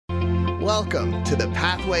Welcome to the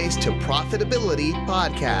Pathways to Profitability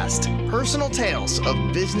podcast, personal tales of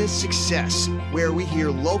business success, where we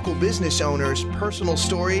hear local business owners' personal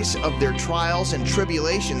stories of their trials and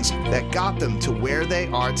tribulations that got them to where they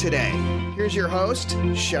are today. Here's your host,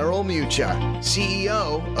 Cheryl Mucha,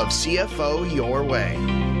 CEO of CFO Your Way.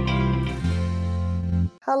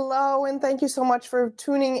 Hello, and thank you so much for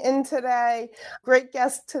tuning in today. Great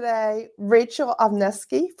guest today, Rachel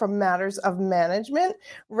Ovneski from Matters of Management.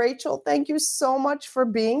 Rachel, thank you so much for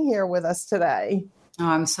being here with us today. Oh,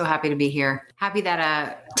 I'm so happy to be here. Happy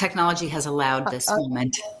that technology has allowed this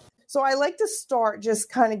moment. So I like to start just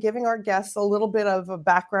kind of giving our guests a little bit of a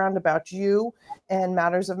background about you and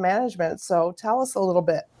Matters of Management. So tell us a little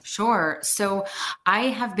bit. Sure. So I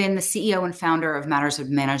have been the CEO and founder of Matters of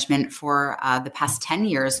Management for the past 10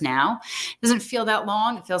 years now. It doesn't feel that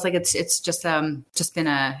long. It feels like it's just been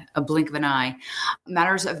a blink of an eye.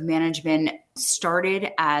 Matters of Management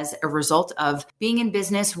started as a result of being in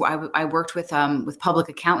business. I worked with public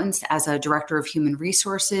accountants as a director of human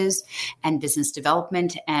resources and business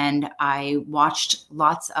development, and I watched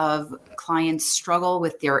lots of clients struggle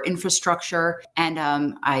with their infrastructure, and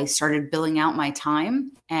I started billing out my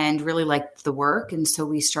time and really liked the work. And so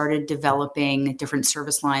we started developing different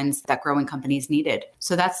service lines that growing companies needed.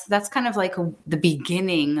 So that's kind of like the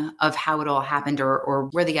beginning of how it all happened or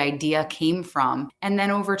where the idea came from. And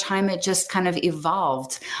then over time, it just kind of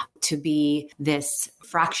evolved to be this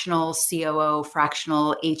fractional COO,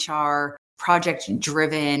 fractional HR,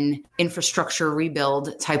 project-driven infrastructure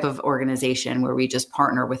rebuild type of organization where we just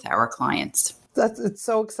partner with our clients. It's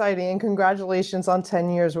so exciting, and congratulations on 10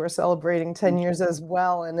 years. We're celebrating 10 years as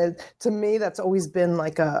well. And to me, that's always been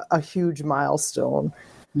like a huge milestone.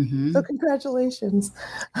 Mm-hmm. So congratulations.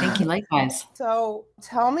 Thank you. Likewise. So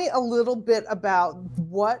tell me a little bit about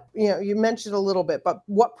what, you mentioned a little bit, but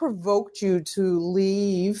what provoked you to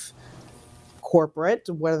leave corporate,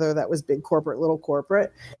 whether that was big corporate, little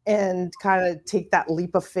corporate, and kind of take that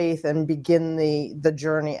leap of faith and begin the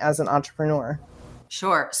journey as an entrepreneur?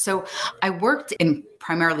 Sure. So I worked in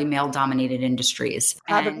primarily male-dominated industries.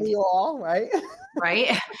 Haven't we all, right?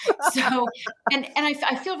 Right. So, and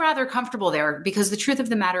I feel rather comfortable there because the truth of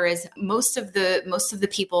the matter is most of the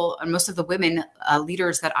people and most of the women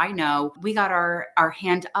leaders that I know, we got our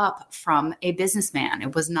hand up from a businessman.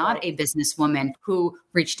 It was not a businesswoman who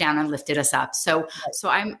reached down and lifted us up. So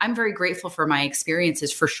I'm very grateful for my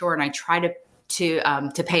experiences for sure. And I try to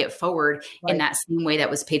pay it forward in that same way that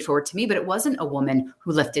was paid forward to me. But it wasn't a woman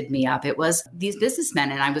who lifted me up. It was these businessmen.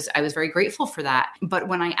 And I was very grateful for that. But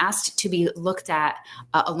when I asked to be looked at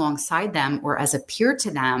alongside them or as a peer to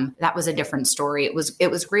them, that was a different story. It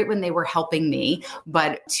was great when they were helping me,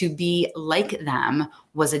 but to be like them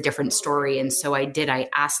was a different story. And so I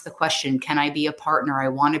asked the question, can I be a partner? I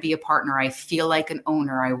want to be a partner. I feel like an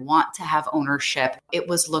owner. I want to have ownership. It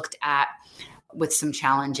was looked at with some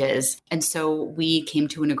challenges. And so we came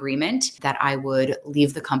to an agreement that I would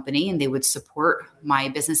leave the company and they would support my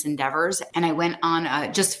business endeavors. And I went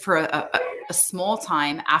on just for a small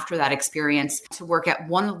time after that experience to work at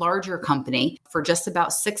one larger company for just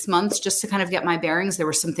about 6 months, just to kind of get my bearings. There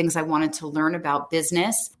were some things I wanted to learn about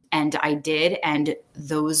business. And I did. And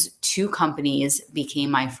those two companies became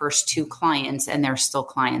my first two clients, and they're still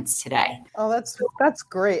clients today. Oh, that's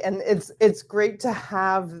great. And it's great to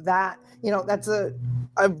have that. That's a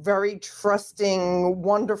very trusting,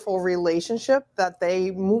 wonderful relationship that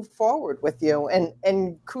they move forward with you.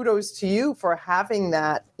 And kudos to you for having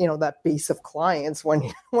that, that base of clients when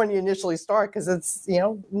you initially start, because it's,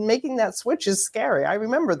 making that switch is scary. I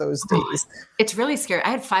remember those days. It's really scary. I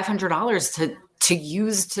had $500 to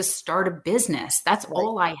use to start a business. That's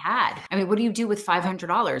all I had. I mean, what do you do with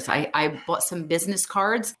 $500? I bought some business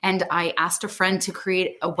cards and I asked a friend to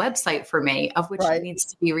create a website for me, of which it needs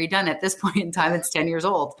to be redone at this point in time. It's 10 years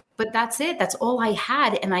old. But that's it. That's all I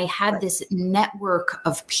had. And I had this network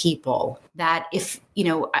of people that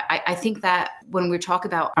I think that when we talk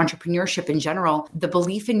about entrepreneurship in general, the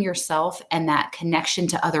belief in yourself and that connection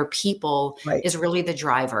to other people is really the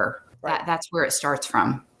driver. That's where it starts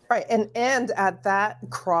from. Right. And at that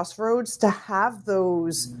crossroads, to have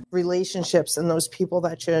those relationships and those people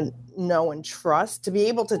that you know and trust to be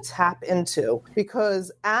able to tap into,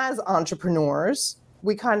 because as entrepreneurs,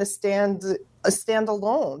 we kind of stand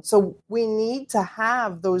alone. So we need to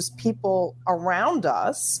have those people around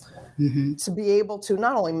us to be able to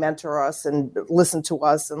not only mentor us and listen to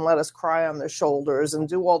us and let us cry on their shoulders and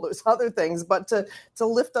do all those other things, but to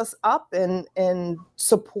lift us up and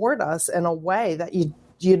support us in a way that you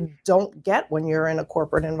don't get when you're in a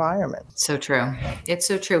corporate environment. So true. It's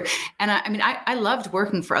so true. And I loved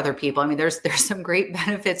working for other people. I mean, there's some great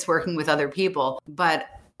benefits working with other people, but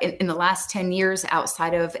in the last 10 years,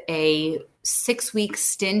 outside of a 6-week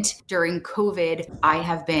stint during COVID, I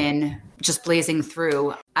have been just blazing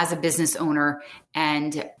through as a business owner.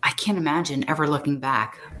 And I can't imagine ever looking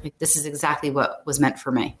back. Like, this is exactly what was meant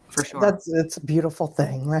for me, for sure. It's a beautiful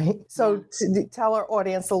thing, right? So tell our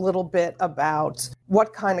audience a little bit about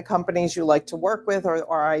what kind of companies you like to work with or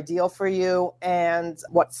are ideal for you, and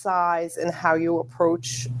what size and how you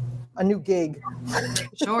approach a new gig.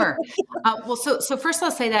 Sure. So first I'll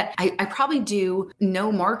say that I probably do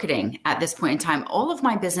no marketing at this point in time. All of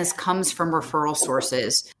my business comes from referral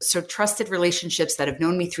sources. So trusted relationships that have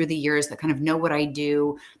known me through the years, that kind of know what I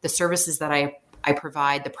do, the services that I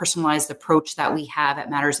provide, the personalized approach that we have at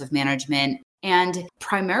Matters of Management. And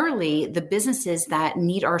primarily the businesses that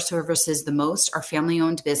need our services the most are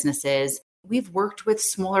family-owned businesses. We've worked with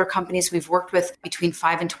smaller companies. We've worked with between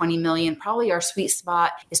 5 and 20 million. Probably our sweet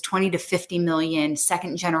spot is 20 to 50 million,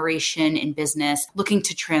 second generation in business, looking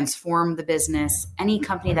to transform the business. Any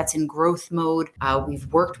company that's in growth mode. We've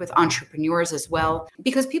worked with entrepreneurs as well,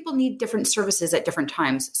 because people need different services at different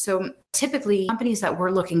times. So typically companies that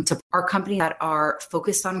we're looking to are companies that are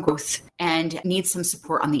focused on growth and need some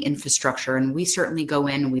support on the infrastructure. And we certainly go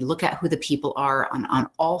in, we look at who the people are on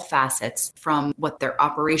all facets, from what their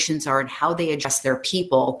operations are and how they adjust their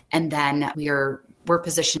people. And then we're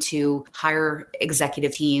positioned to hire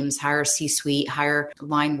executive teams, hire C-suite, hire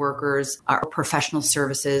line workers, our professional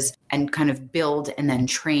services, and kind of build and then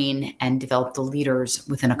train and develop the leaders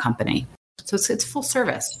within a company. So it's full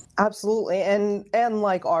service. Absolutely. And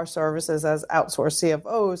like our services as outsourced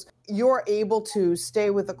CFOs, you're able to stay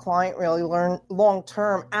with the client, really learn long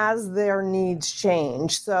term as their needs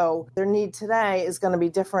change. So their need today is going to be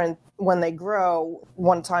different when they grow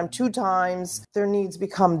 1 time, 2 times. Their needs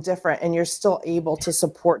become different, and you're still able to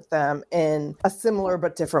support them in a similar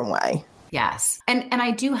but different way. Yes. And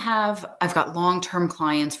I've got long-term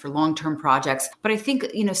clients for long-term projects, but I think,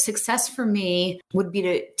 success for me would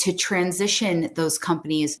be to transition those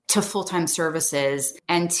companies to full-time services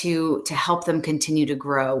and to help them continue to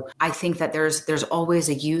grow. I think that there's always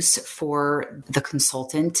a use for the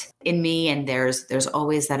consultant in me, and there's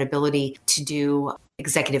always that ability to do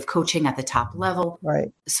executive coaching at the top level.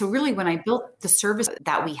 Right. So really, when I built the service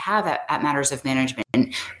that we have at Matters of Management,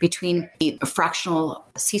 between the fractional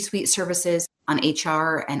C-suite services on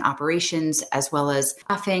HR and operations, as well as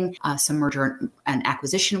staffing, some merger and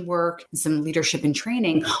acquisition work, and some leadership and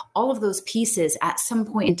training, all of those pieces at some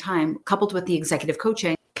point in time, coupled with the executive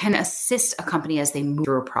coaching, can assist a company as they move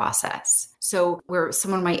through a process. So where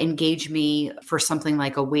someone might engage me for something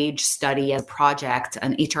like a wage study as a project,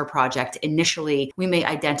 an HR project, initially, we may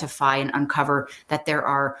identify and uncover that there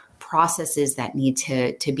are processes that need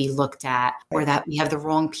to be looked at, or that we have the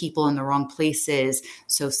wrong people in the wrong places.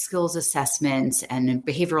 So skills assessments and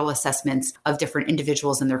behavioral assessments of different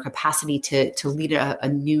individuals and their capacity to lead a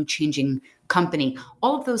new changing company.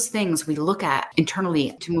 All of those things we look at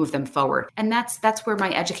internally to move them forward. And that's where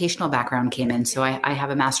my educational background came in. So I have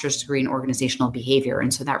a master's degree in organizational behavior.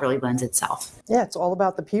 And so that really lends itself. Yeah, it's all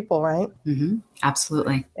about the people, right? Mm-hmm.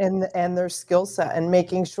 Absolutely. And their skill set, and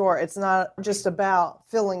making sure it's not just about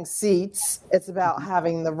filling seats. It's about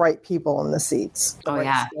having the right people in the seats. The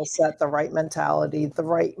right skill set, the right mentality, the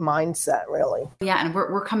right mindset, really. Yeah. And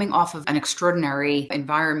we're coming off of an extraordinary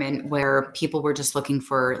environment where people were just looking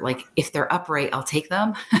for, like, if they're upright, I'll take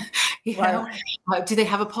them. You know, do they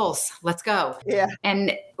have a pulse? Let's go. Yeah.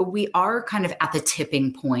 And we are kind of at the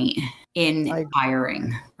tipping point in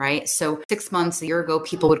hiring, right? So 6 months, a year ago,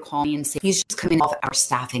 people would call me and say, he's just coming off our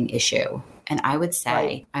staffing issue. And I would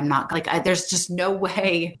say, I'm not there's just no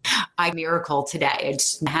way I miracle today. It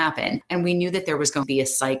just didn't happen. And we knew that there was going to be a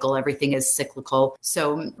cycle. Everything is cyclical.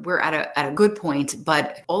 So we're at a good point,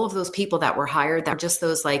 but all of those people that were hired, that were just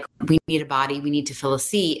those, like, we need a body, we need to fill a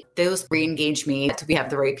seat. Those re-engage me to we have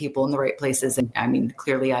the right people in the right places. And I mean,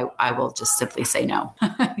 clearly I will just simply say no,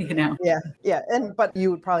 Yeah. Yeah. But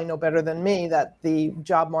you would probably know better than me that the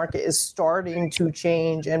job market is starting to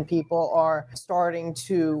change, and people are starting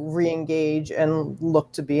to re-engage and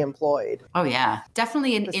look to be employed. Oh yeah,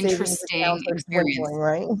 definitely an interesting experience,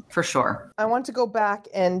 right? For sure. I want to go back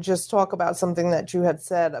and just talk about something that you had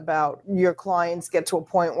said about your clients get to a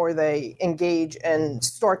point where they engage and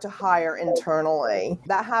start to hire internally.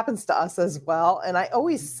 That happens to us as well. And I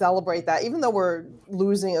always celebrate that, even though we're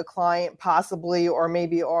losing a client possibly, or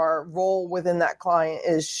maybe our role within that client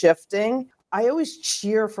is shifting. I always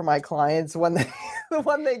cheer for my clients when they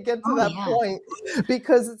get to that point,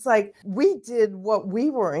 because it's like, we did what we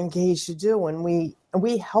were engaged to do, and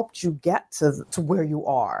we helped you get to where you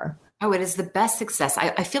are. Oh, it is the best success.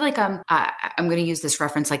 I feel like I'm going to use this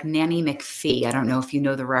reference like Nanny McPhee. I don't know if you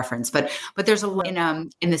know the reference, but there's a line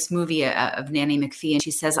in this movie of Nanny McPhee, and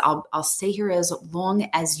she says, "I'll stay here as long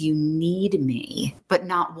as you need me, but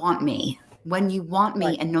not want me. When you want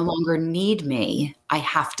me and no longer need me, I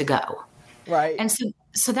have to go." Right. And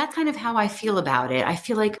so that's kind of how I feel about it. I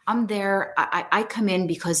feel like I'm there. I come in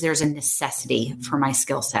because there's a necessity for my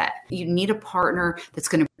skill set. You need a partner that's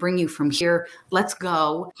going to bring you from here. Let's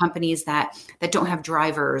go. Companies that don't have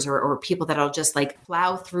drivers or people that'll just like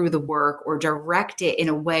plow through the work or direct it in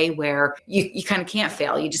a way where you kind of can't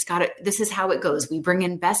fail. You just got to, this is how it goes. We bring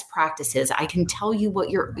in best practices. I can tell you what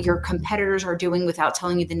your competitors are doing without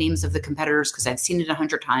telling you the names of the competitors because I've seen it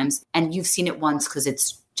 100 times and you've seen it once because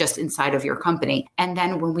it's just inside of your company. And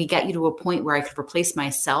then when we get you to a point where I could replace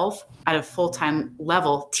myself at a full-time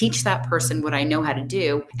level, teach that person what I know how to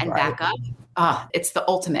do and back up, it's the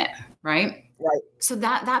ultimate, right? Right. So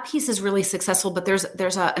that piece is really successful, but there's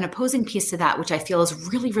an opposing piece to that, which I feel is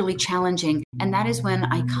really, really challenging. And that is when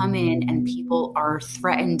I come in and people are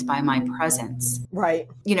threatened by my presence. Right.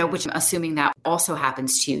 Which I'm assuming that also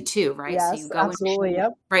happens to you too, right? Yes, so you go absolutely.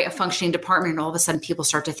 into, right, a functioning department and all of a sudden people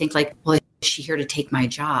start to think like, well, is she here to take my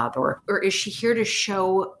job? Or is she here to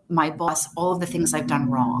show my boss all of the things I've done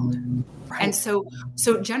wrong? Right. And so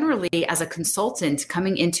generally as a consultant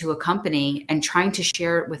coming into a company and trying to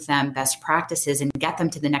share with them best practices and get them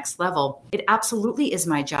to the next level, it absolutely is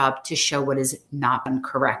my job to show what is not done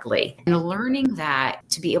correctly. And learning that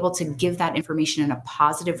to be able to give that information in a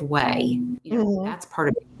positive way, that's part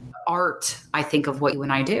of art, I think, of what you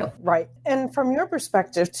and I do. Right. And from your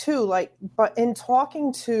perspective too, but in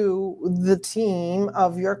talking to the team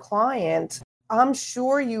of your client, I'm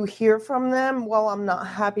sure you hear from them, well, I'm not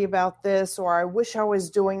happy about this, or I wish I was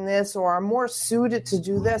doing this, or I'm more suited to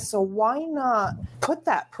do this. So why not put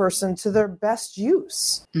that person to their best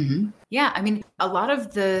use? Mm-hmm. Yeah. I mean, a lot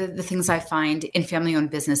of the things I find in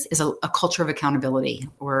family-owned business is a culture of accountability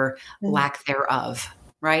or lack thereof,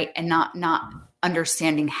 right? And not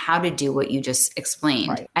understanding how to do what you just explained.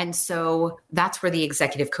 Right. And so that's where the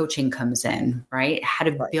executive coaching comes in, right? How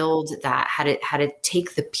to build that, how to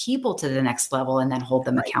take the people to the next level and then hold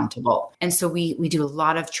them accountable. And so we do a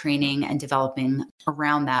lot of training and developing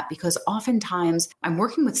around that because oftentimes I'm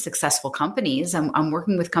working with successful companies. I'm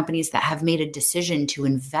working with companies that have made a decision to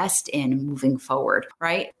invest in moving forward,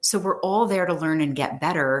 right? So we're all there to learn and get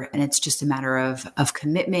better. And it's just a matter of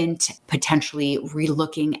commitment, potentially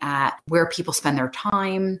relooking at where people spend their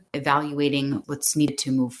time, evaluating what's needed to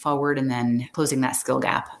move forward, and then closing that skill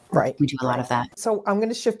gap. Right. We do a lot of that. So I'm going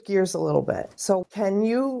to shift gears a little bit. So can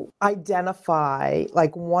you identify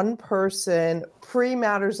like one person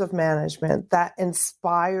pre-Matters of Management that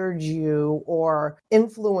inspired you or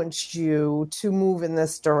influenced you to move in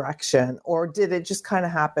this direction? Or did it just kind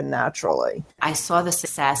of happen naturally? I saw the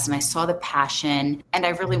success and I saw the passion, and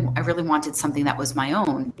I really wanted something that was my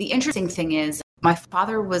own. The interesting thing is, my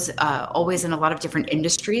father was always in a lot of different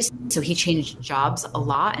industries, so he changed jobs a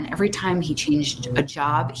lot. And every time he changed a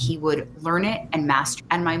job, he would learn it and master.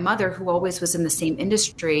 And my mother, who always was in the same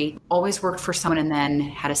industry, always worked for someone and then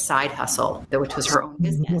had a side hustle, which was her own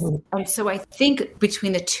business. And so I think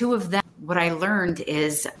between the two of them, what I learned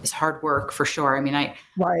is hard work for sure. I mean,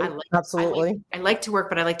 absolutely. I like to work,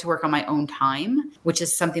 but I like to work on my own time, which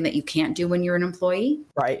is something that you can't do when you're an employee.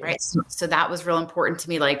 Right. So that was real important to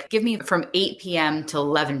me. Like, give me from 8 p.m. to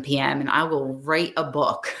 11 p.m. and I will write a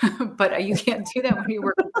book, but you can't do that when you're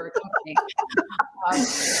working for a company.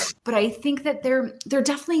 But I think that there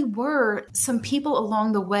definitely were some people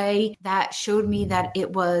along the way that showed me that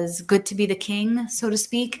it was good to be the king, so to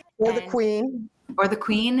speak. Or the queen. Or the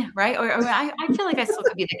queen, right? Or I feel like I still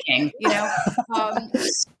could be the king,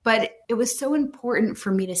 But it was so important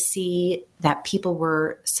for me to see that people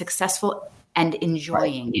were successful and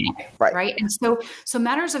enjoying it, right? And so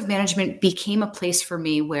Matters of Management became a place for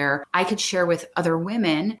me where I could share with other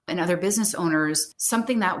women and other business owners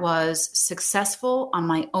something that was successful on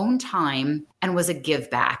my own time and was a give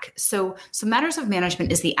back. So Matters of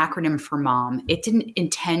Management is the acronym for MOM. It didn't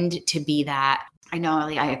intend to be that. I know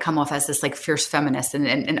I come off as this like fierce feminist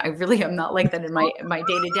and I really am not like that in my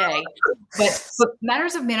day to day, but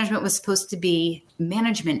Matters of Management was supposed to be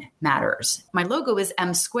management matters. My logo is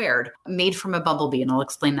M squared, made from a bumblebee. And I'll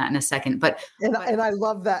explain that in a second, but I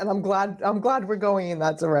love that. And I'm glad we're going in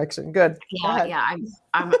that direction. Good. Yeah.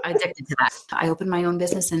 I'm addicted to that. I opened my own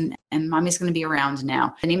business and Mommy's going to be around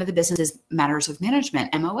now. The name of the business is Matters of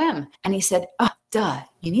Management, MOM. And he said, oh, duh,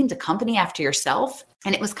 you named a company after yourself?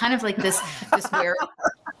 And it was kind of like this where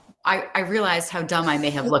I realized how dumb I may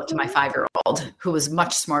have looked to my 5-year-old, who was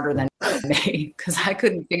much smarter than me because I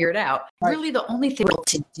couldn't figure it out. Really the only thing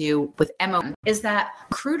to do with MOM is that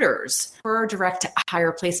recruiters for our direct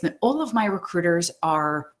hire placement, all of my recruiters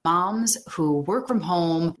are moms who work from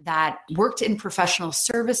home that worked in professional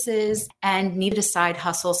services and needed a side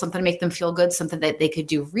hustle, something to make them feel good, something that they could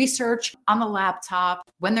do research on the laptop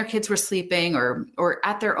when their kids were sleeping or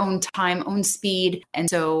at their own time, own speed. And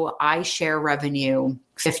so I share revenue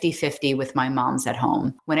 50-50 with my moms at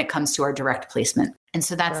home when it comes to our direct placement. And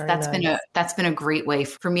so that's been a great way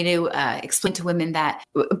for me to explain to women that,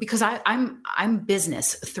 because I'm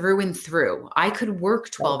business through and through. I could work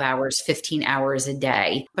 12 hours, 15 hours a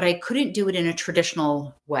day, but I couldn't do it in a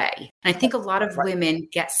traditional way. And I think a lot of women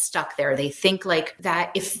get stuck there. They think like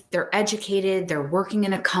that if they're educated, they're working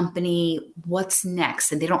in a company, what's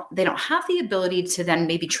next? And they don't have the ability to then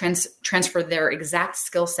maybe transfer their exact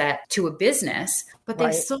skill set to a business, but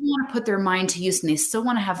they still want to put their mind to use and they still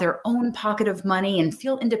want to have their own pocket of money and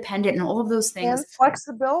feel independent and all of those things. And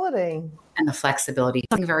flexibility. And the flexibility,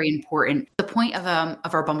 something very important. The point of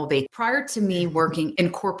our Bumblebee, prior to me working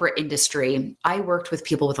in corporate industry, I worked with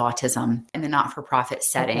people with autism in the not-for-profit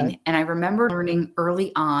setting. Okay. And I remember learning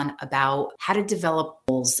early on about how to develop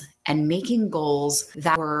goals and making goals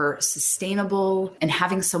that were sustainable and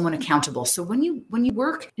having someone accountable. So when you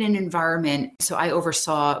work in an environment, so I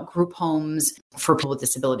oversaw group homes for people with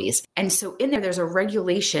disabilities. And so in there's a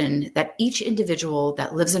regulation that each individual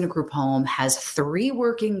that lives in a group home has 3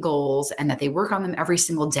 working goals and that they work on them every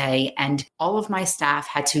single day. And all of my staff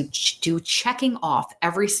had to do checking off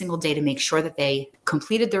every single day to make sure that they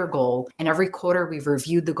completed their goal. And every quarter we've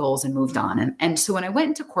reviewed the goals and moved on. And so when I went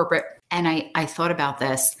into corporate and I thought about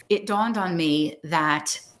this, it dawned on me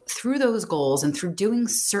that through those goals and through doing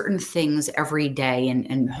certain things every day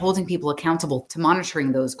and holding people accountable to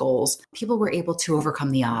monitoring those goals, people were able to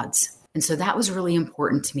overcome the odds. And so that was really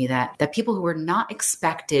important to me, that people who were not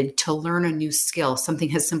expected to learn a new skill,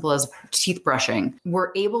 something as simple as teeth brushing,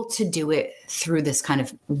 were able to do it through this kind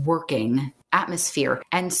of working atmosphere.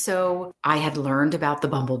 And so I had learned about the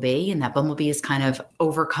Bumblebee, and that Bumblebees kind of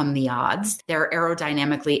overcome the odds. They're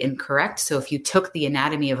aerodynamically incorrect. So if you took the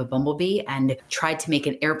anatomy of a bumblebee and tried to make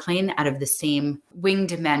an airplane out of the same wing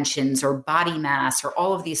dimensions or body mass or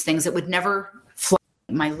all of these things, it would never fly.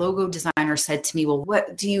 My logo designer said to me, well,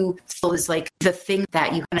 what do you feel is like the thing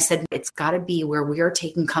that you kind of said, it's got to be where we are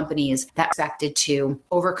taking companies that are expected to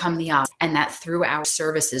overcome the odds, and that through our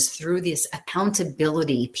services, through this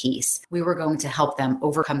accountability piece, we were going to help them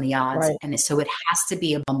overcome the odds. Right. And so it has to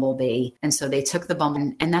be a Bumblebee. And so they took the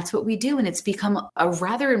Bumblebee, and that's what we do. And it's become a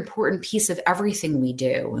rather important piece of everything we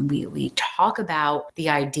do. And we talk about the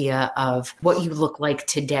idea of what you look like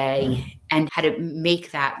today and how to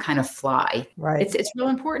make that kind of fly. Right. It's real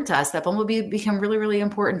important to us. That Bumblebee became really, really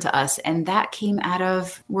important to us. And that came out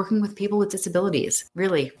of working with people with disabilities.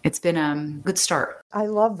 Really, it's been a good start. I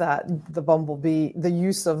love that, the Bumblebee, the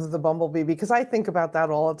use of the Bumblebee, because I think about that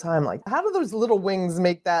all the time. Like, how do those little wings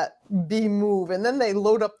make that bee move? And then they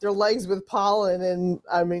load up their legs with pollen. And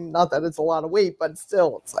I mean, not that it's a lot of weight, but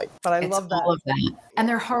still, it's like, but love that. All of that. And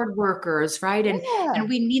they're hard workers, right? And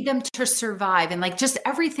we need them to survive. And like just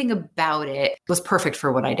everything about it was perfect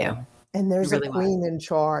for what I do. And there's really a queen in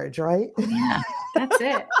charge, right? Yeah, that's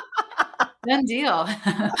it. Done deal.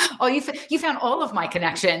 Oh, you found all of my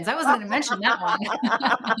connections. I wasn't going to mention that one.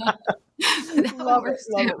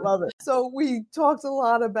 Love it. So we talked a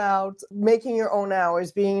lot about making your own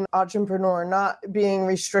hours, being an entrepreneur, not being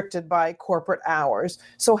restricted by corporate hours.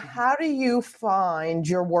 So how do you find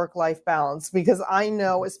your work-life balance? Because I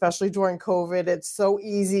know, especially during COVID, it's so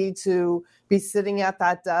easy to be sitting at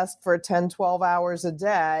that desk for 10, 12 hours a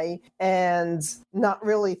day and not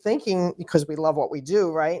really thinking, because we love what we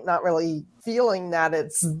do, right? Not really feeling that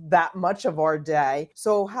it's that much of our day.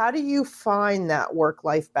 So how do you find that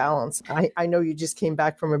work-life balance? I know you just came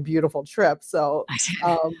back from a beautiful trip. So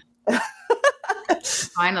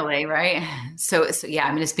finally, right? So yeah,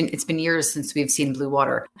 I mean, it's been years since we've seen blue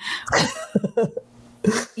water.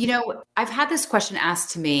 You know, I've had this question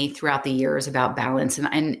asked to me throughout the years about balance,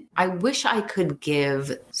 and I wish I could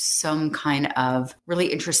give some kind of really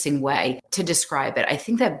interesting way to describe it. I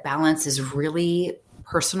think that balance is really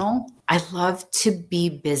personal. I love to be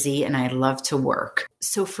busy and I love to work.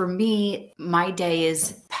 So for me, my day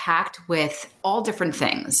is packed with all different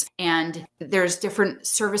things. And there's different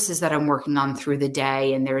services that I'm working on through the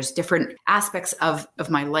day. And there's different aspects of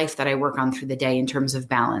my life that I work on through the day in terms of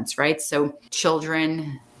balance, right? So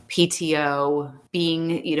children, PTO,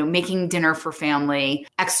 being, making dinner for family,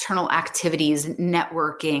 external activities,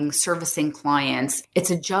 networking, servicing clients.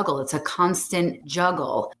 It's a juggle. It's a constant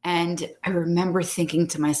juggle. And I remember thinking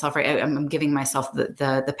to myself, right, I'm giving myself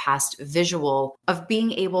the past visual of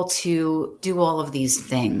being able to do all of these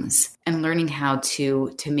things and learning how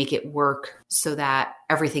to make it work so that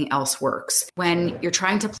everything else works. When you're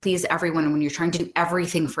trying to please everyone, and when you're trying to do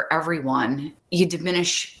everything for everyone, you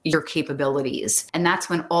diminish your capabilities. And that's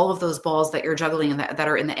when all of those balls that you're juggling that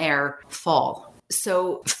are in the air fall.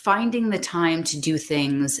 So finding the time to do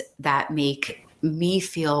things that make me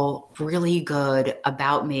feel really good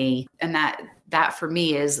about me, and that for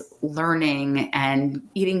me is learning and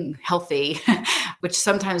eating healthy, which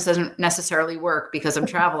sometimes doesn't necessarily work because I'm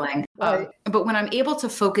traveling. Right. But when I'm able to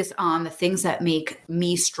focus on the things that make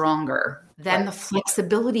me stronger, then the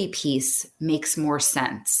flexibility piece makes more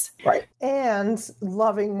sense. Right. And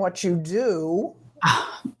loving what you do.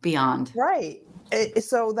 Beyond. Right.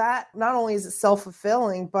 So that not only is it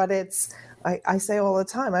self-fulfilling, but it's, I say all the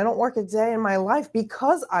time, I don't work a day in my life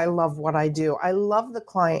because I love what I do. I love the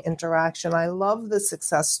client interaction. I love the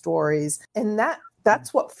success stories. And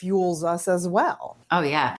that's what fuels us as well. Oh,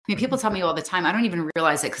 yeah. I mean, people tell me all the time, I don't even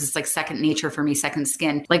realize it because it's like second nature for me, second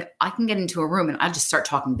skin. Like I can get into a room and I just start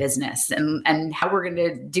talking business and how we're going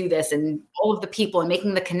to do this and all of the people and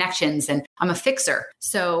making the connections. And I'm a fixer.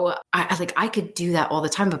 So I could do that all the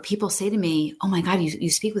time. But people say to me, oh my God,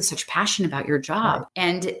 you speak with such passion about your job. Right.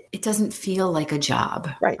 And it doesn't feel like a job.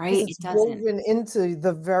 Right. It's woven into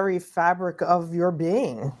the very fabric of your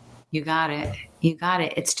being. You got it.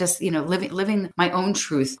 It's just, living my own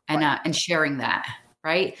truth and sharing that.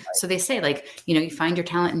 Right. So they say you find your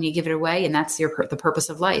talent and you give it away, and that's the purpose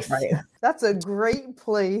of life. Right. That's a great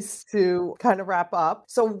place to kind of wrap up.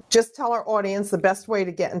 So just tell our audience the best way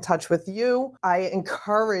to get in touch with you. I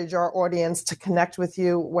encourage our audience to connect with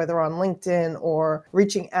you, whether on LinkedIn or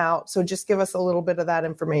reaching out. So just give us a little bit of that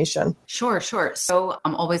information. Sure. So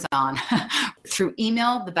I'm always on. Through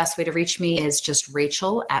email, the best way to reach me is just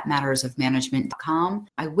Rachel@mattersofmanagement.com.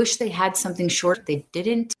 I wish they had something short. They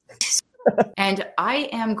didn't. And I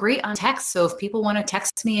am great on text. So if people want to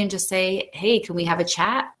text me and just say, hey, can we have a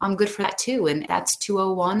chat? I'm good for that too. And that's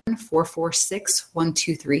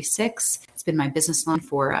 201-446-1236. It's been my business line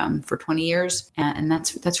for 20 years. And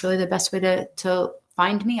that's really the best way to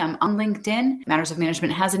find me. I'm on LinkedIn. Matters of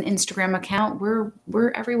Management has an Instagram account.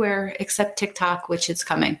 We're everywhere except TikTok, which is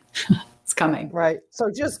coming. It's coming. Right.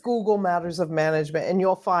 So just Google Matters of Management and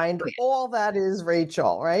you'll find all that is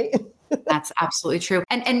Rachel, right? That's absolutely true.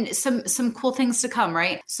 And some cool things to come,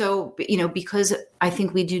 right? So, because I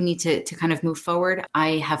think we do need to kind of move forward,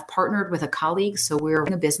 I have partnered with a colleague. So we're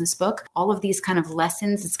in a business book, all of these kind of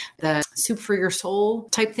lessons, it's the soup for your soul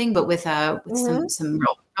type thing, but with some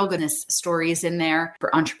real goodness stories in there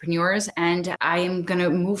for entrepreneurs. And I am going to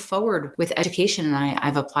move forward with education. And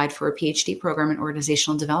I've applied for a PhD program in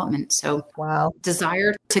organizational development. So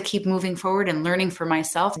desire to keep moving forward and learning for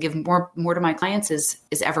myself, give more to my clients is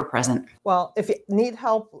ever present. Well, if you need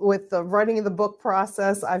help with the writing of the book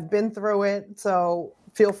process, I've been through it. So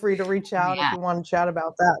feel free to reach out if you want to chat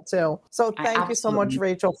about that too. So thank you so much,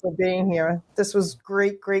 Rachel, for being here. This was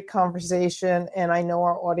great conversation. And I know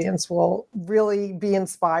our audience will really be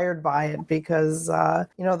inspired by it because,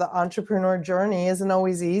 the entrepreneur journey isn't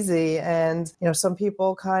always easy. And, some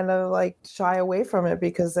people kind of shy away from it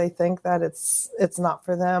because they think that it's not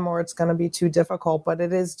for them or it's going to be too difficult, but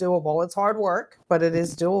it is doable. It's hard work, but it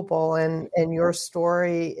is doable. And your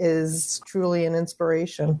story is truly an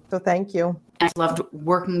inspiration. So thank you. I've loved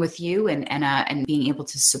working with you and being able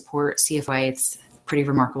to support CFY. It's pretty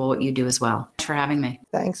remarkable what you do as well. Thanks for having me.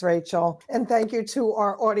 Thanks, Rachel. And thank you to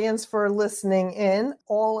our audience for listening in.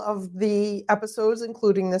 All of the episodes,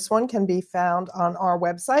 including this one, can be found on our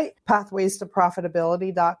website,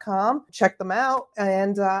 pathwaystoprofitability.com. Check them out.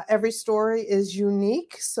 And every story is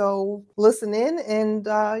unique. So listen in and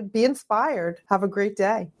be inspired. Have a great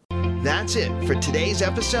day. That's it for today's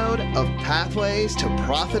episode of Pathways to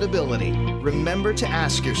Profitability. Remember to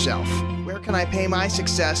ask yourself, where can I pay my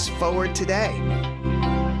success forward today?